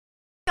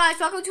Guys,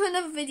 welcome to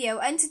another video,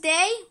 and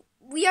today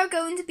we are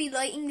going to be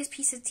lighting this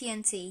piece of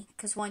TNT,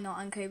 because why not,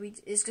 and Kobe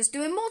is just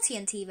doing more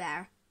TNT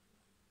there.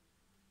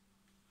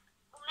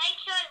 Well, make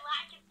sure to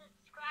like and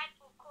subscribe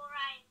for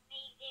Cora and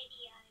me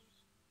videos.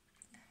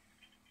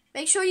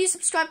 Make sure you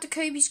subscribe to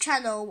Kobe's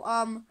channel.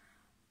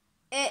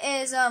 It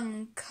is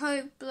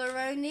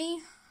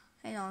Cobleroni.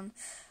 Hang on.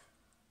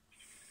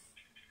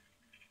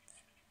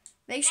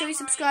 Make sure you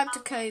subscribe to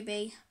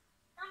Kobe.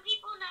 Some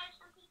people know,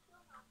 some people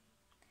not.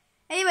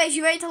 Anyways,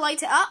 you ready to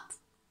light it up?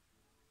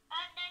 No,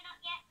 not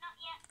yet, not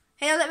yet.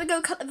 Hey, let me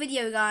go cut the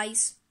video,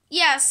 guys.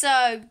 Yeah,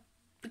 so,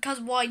 because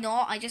why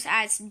not, I just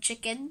added some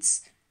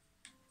chickens.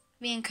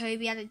 Me and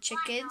Kobe added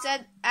chickens,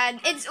 and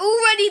it's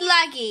already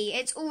laggy.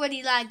 It's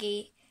already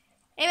laggy.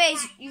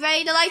 Anyways, you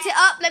ready to light it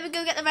up? Let me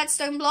go get the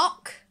redstone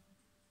block.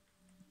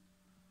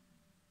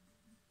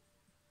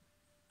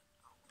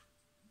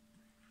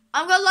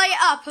 I'm gonna light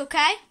it up,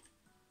 okay?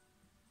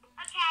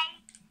 Okay.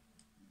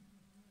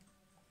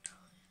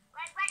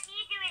 Let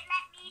me do it,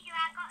 let me do it.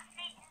 I got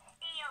flint and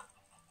steel.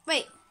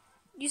 Wait,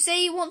 you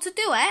say you want to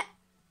do it? I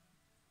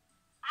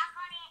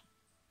got it.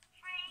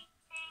 3,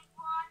 2,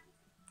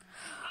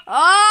 1.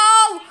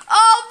 Oh!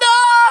 Oh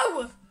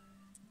no!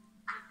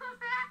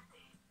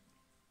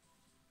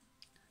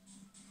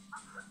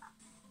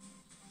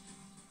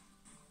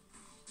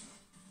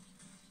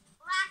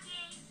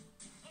 Laggy.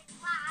 It's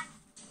lag.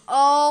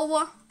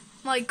 Oh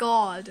my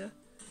god.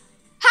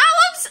 How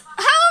are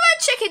our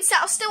chickens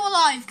that are still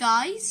alive,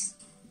 guys?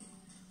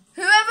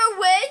 Whoever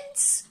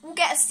wins will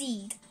get a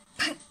seed.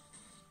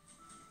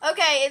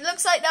 Okay, it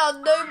looks like there are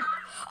no...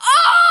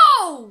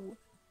 Oh! And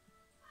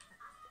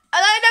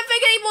I don't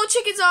think any more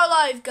chickens are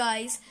alive,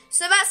 guys.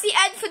 So that's the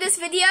end for this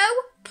video.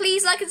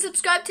 Please like and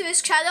subscribe to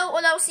this channel,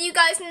 and I'll see you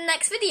guys in the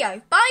next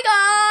video. Bye,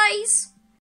 guys!